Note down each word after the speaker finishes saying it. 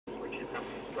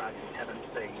Australians haven't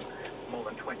seen more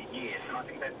than 20 years. And I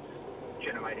think that's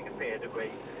generating a fair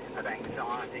degree of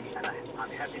anxiety and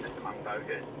unhappiness among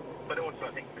voters. But also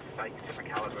I think mistakes in the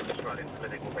calibre of Australian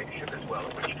political leadership as well,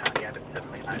 of which Tony Abbott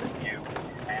certainly made a few,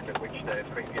 and of which the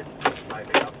previous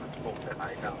Labor government also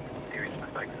made serious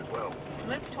mistakes as well.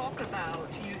 Let's talk about,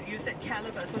 you said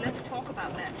calibre, so let's talk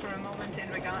about that for a moment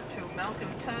in regard to Malcolm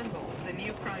Turnbull, the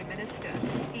new Prime Minister.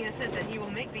 He has said that he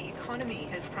will make the economy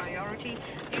his priority.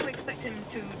 Do you expect him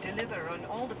to deliver on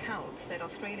all the counts that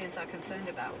Australians are concerned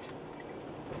about?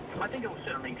 I think he'll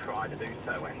certainly try to do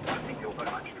so, and I think he'll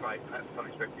very much trade perhaps on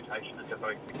his reputation as a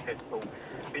very successful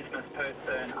business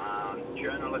person,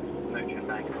 journalist, merchant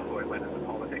banker, or went into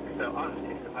politics. So I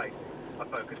anticipate a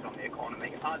focus on the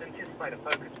economy. I'd anticipate a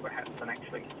focus perhaps on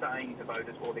actually saying to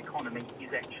voters, well, the economy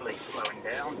is actually slowing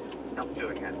down, not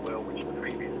doing that well, which the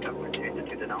previous government tended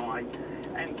to deny.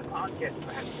 And I'd guess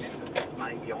perhaps an emphasis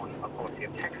maybe on a policy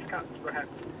of tax cuts, perhaps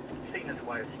seen as a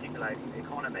way of stimulating the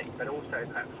economy, but also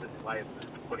perhaps as a way of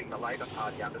putting the Labor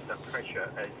Party under some pressure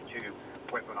as to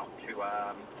whether or not to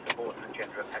support an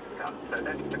agenda of tax cuts. So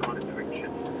that's the kind of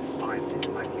direction I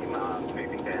anticipate him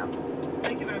moving down.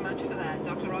 Thank you very much for that,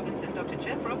 Dr. Robinson. Dr.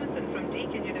 Jeff Robinson from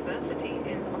Deakin University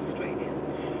in Australia.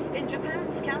 In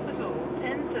Japan's capital,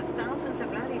 tens of thousands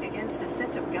have rallied against a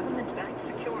set of government-backed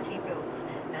security bills.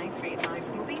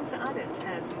 935's Mubin Saadat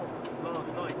has more.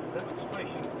 Last night,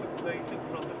 demonstrations took place in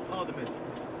front of Parliament.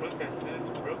 Protesters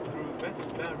broke through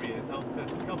metal barriers after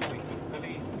scuffling with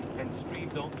police and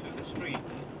streamed onto the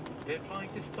streets. They're trying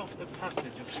to stop the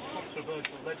passage of the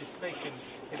controversial legislation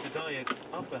in the Diet's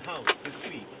upper house this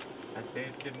week, and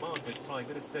they've demanded Prime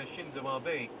Minister Shinzo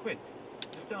Abe quit.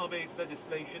 Mr. Abe's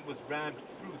legislation was rammed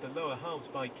through the lower house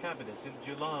by Cabinet in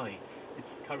July.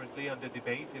 It's currently under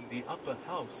debate in the upper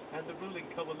house, and the ruling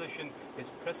coalition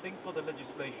is pressing for the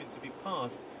legislation to be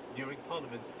passed during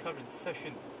Parliament's current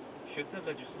session. Should the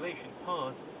legislation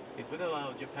pass, it would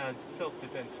allow Japan's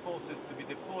self-defense forces to be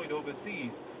deployed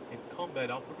overseas in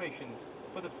combat operations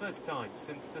for the first time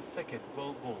since the Second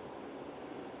World War.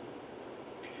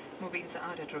 Mubin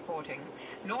Saadat reporting.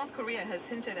 North Korea has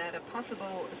hinted at a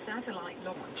possible satellite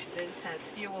launch. This has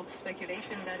fueled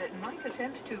speculation that it might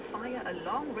attempt to fire a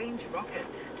long-range rocket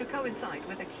to coincide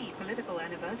with a key political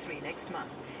anniversary next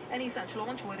month. Any such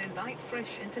launch would invite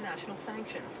fresh international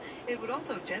sanctions. It would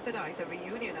also jeopardize a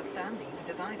reunion of families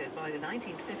divided by the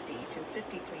 1950 to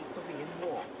 53 Korean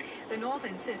War. The North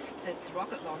insists its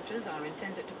rocket launches are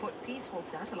intended to put peaceful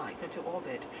satellites into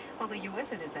orbit, while the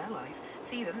US and its allies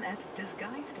see them as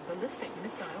disguised ballistic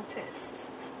missile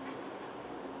tests.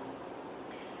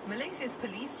 Malaysia's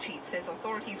police chief says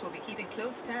authorities will be keeping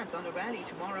close tabs on a rally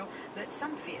tomorrow that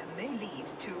some fear may lead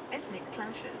to ethnic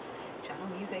clashes. Channel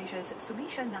News Asia's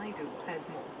Sumisha Naidu has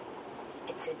more.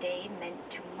 It's a day meant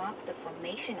to mark the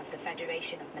formation of the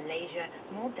Federation of Malaysia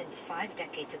more than 5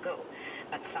 decades ago.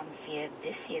 But some fear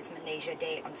this year's Malaysia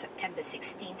Day on September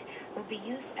 16th will be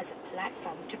used as a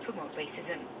platform to promote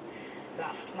racism.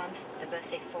 Last month, the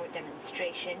Bersih 4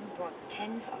 demonstration brought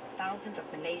tens of thousands of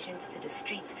Malaysians to the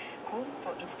streets calling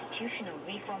for institutional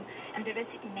reform and the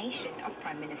resignation of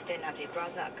Prime Minister Najib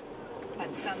Razak.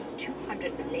 But some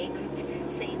 200 Malay groups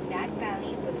say that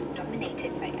rally was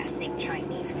dominated by ethnic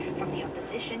Chinese from the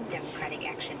opposition Democratic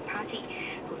Action Party,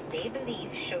 who they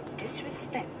believe showed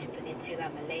disrespect to Peninsular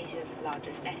Malaysia's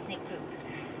largest ethnic group.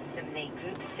 The Malay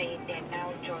groups say they're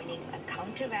now joining a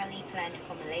counter-rally planned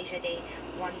for Malaysia Day,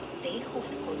 one they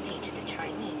hope will teach the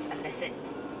Chinese a lesson.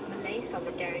 Malay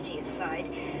solidarity aside,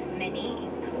 many,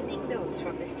 including those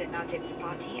from Mr. Najib's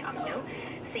party, UMNO,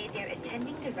 say they're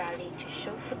attending the rally to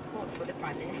show support for the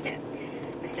Prime Minister.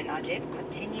 Mr. Najib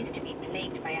continues to be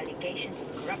plagued by allegations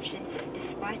of corruption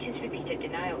despite his repeated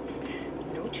denials.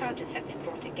 No charges have been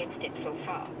brought against him so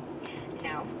far.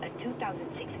 Now, a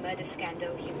 2006 murder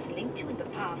scandal he was linked to in the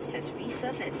past has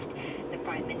resurfaced. The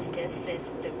Prime Minister says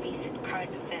the recent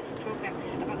current affairs program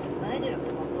about the murder of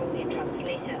the Mongolian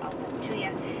translator Altan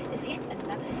Tuya is yet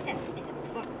another step in a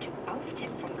plot to oust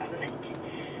him from government.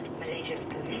 Malaysia's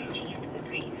police chief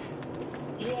agrees.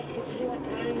 You are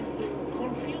trying to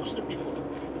confuse the people.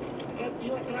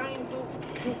 You are trying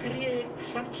to create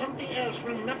something else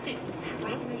from nothing. I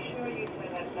can assure you for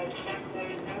that there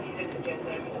is no hidden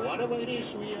agenda. Whatever it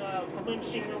is, we are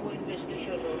commencing our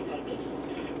investigation on Altan.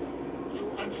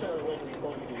 You answer when we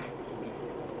call you.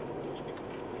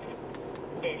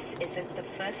 This isn't the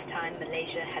first time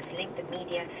Malaysia has linked the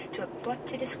media to a plot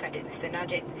to discredit Mr.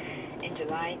 Najib. In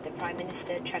July, the Prime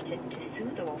Minister threatened to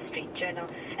sue the Wall Street Journal,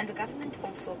 and the government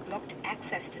also blocked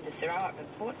access to the Sarawak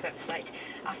Report website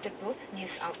after both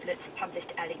news outlets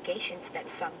published allegations that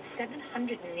some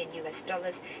 $700 million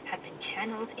had been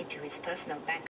channeled into his personal bank